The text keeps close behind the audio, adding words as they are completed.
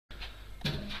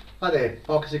Hi there,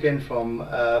 Marcus again from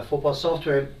 4PAS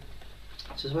Software.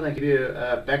 Just want to give you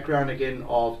a background again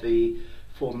of the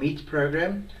 4Meat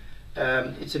program.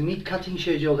 It's a meat cutting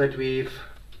schedule that we've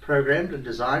programmed and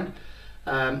designed.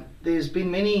 There's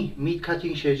been many meat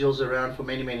cutting schedules around for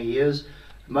many years,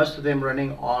 most of them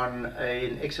running on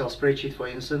an Excel spreadsheet, for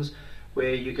instance,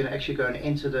 where you can actually go and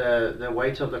enter the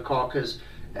weight of the carcass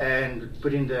and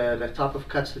put in the type of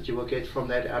cuts that you will get from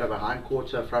that out of a hind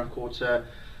quarter, front quarter,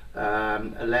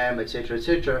 a lamb,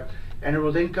 etc., and it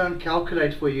will then go and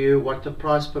calculate for you what the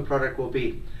price per product will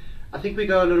be. I think we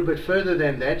go a little bit further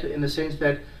than that, in the sense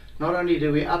that not only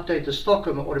do we update the stock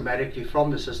automatically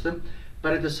from the system,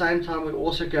 but at the same time we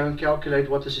also go and calculate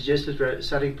what the suggested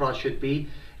selling price should be,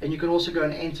 and you can also go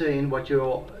and enter in what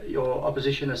your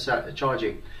opposition is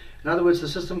charging. In other words, the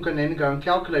system can then go and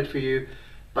calculate for you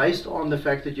based on the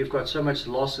fact that you've got so much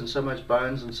loss and so much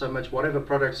bones and so much whatever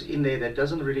products in there that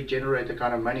doesn't really generate the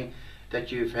kind of money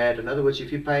that you've had. In other words,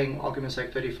 if you're paying, argument's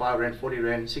sake, 35 Rand, 40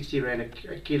 Rand, 60 Rand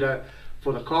a kilo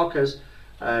for the carcass,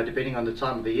 depending on the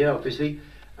time of the year obviously,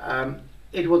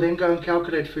 it will then go and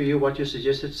calculate for you what your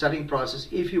suggested selling price is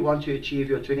if you want to achieve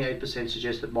your 28%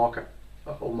 suggested markup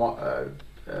or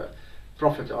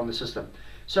profit on the system.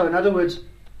 So in other words,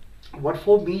 what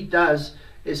 4Meat does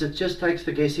is it just takes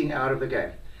the guessing out of the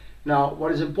game. Now,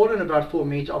 what is important about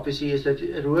 4Meat obviously is that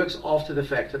it works after the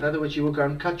fact. In other words, you will go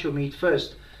and cut your meat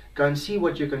first, go and see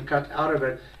what you can cut out of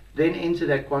it, then enter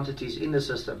that quantities in the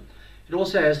system. It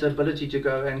also has the ability to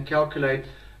go and calculate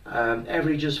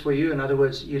averages for you. In other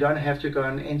words, you don't have to go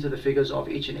and enter the figures of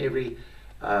each and every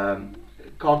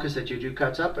carcass that you do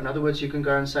cut up. In other words, you can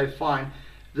go and say, fine,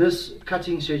 this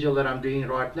cutting schedule that I'm doing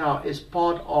right now is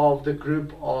part of the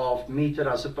group of meat that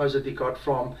I supposedly got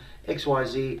from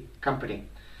XYZ company.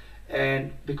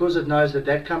 And because it knows that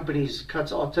that company's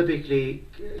cuts are typically,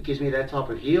 gives me that type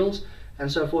of yields and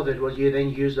so forth, it will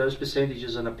then use those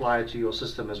percentages and apply it to your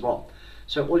system as well.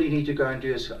 So all you need to go and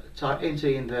do is enter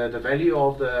in the value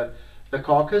of the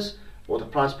carcass, or the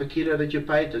price per kilo that you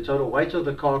paid, the total weight of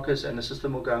the carcass, and the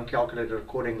system will go and calculate it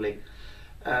accordingly.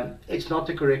 It's not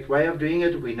the correct way of doing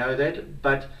it, we know that,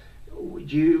 but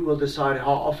you will decide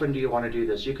how often do you want to do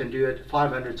this. You can do it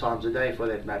 500 times a day for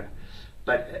that matter.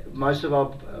 But most of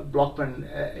our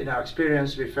blockmen, in our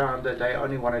experience, we found that they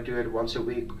only want to do it once a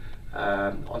week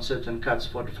on certain cuts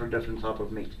for different type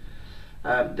of meat.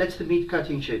 That's the meat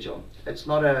cutting schedule. It's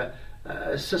not a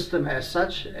system as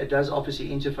such. It does obviously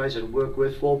interface and work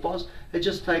with 4PAS. It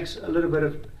just takes a little bit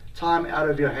of time out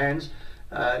of your hands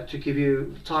to give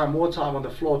you more time on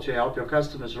the floor to help your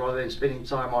customers, rather than spending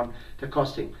time on the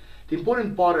costing. The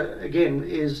important part again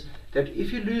is that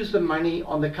if you lose the money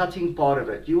on the cutting part of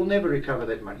it, you will never recover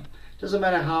that money. It doesn't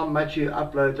matter how much you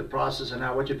upload the prices and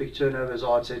what your big turnovers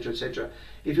are, etc.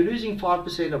 If you're losing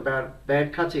 5% about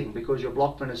bad cutting because your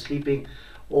blockman is sleeping,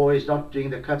 or he's not doing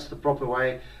the cuts the proper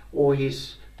way, or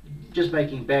he's just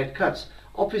making bad cuts,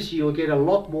 obviously you'll get a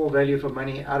lot more value for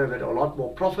money out of it, or a lot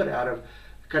more profit out of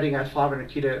cutting out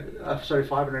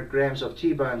 500 grams of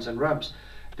T-bones and rumps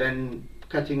than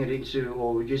cutting it into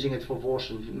or using it for wors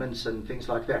and mince and things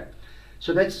like that.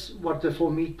 So that's what the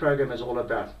 4Meat program is all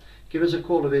about. Give us a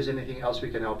call if there's anything else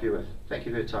we can help you with. Thank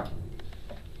you for your time.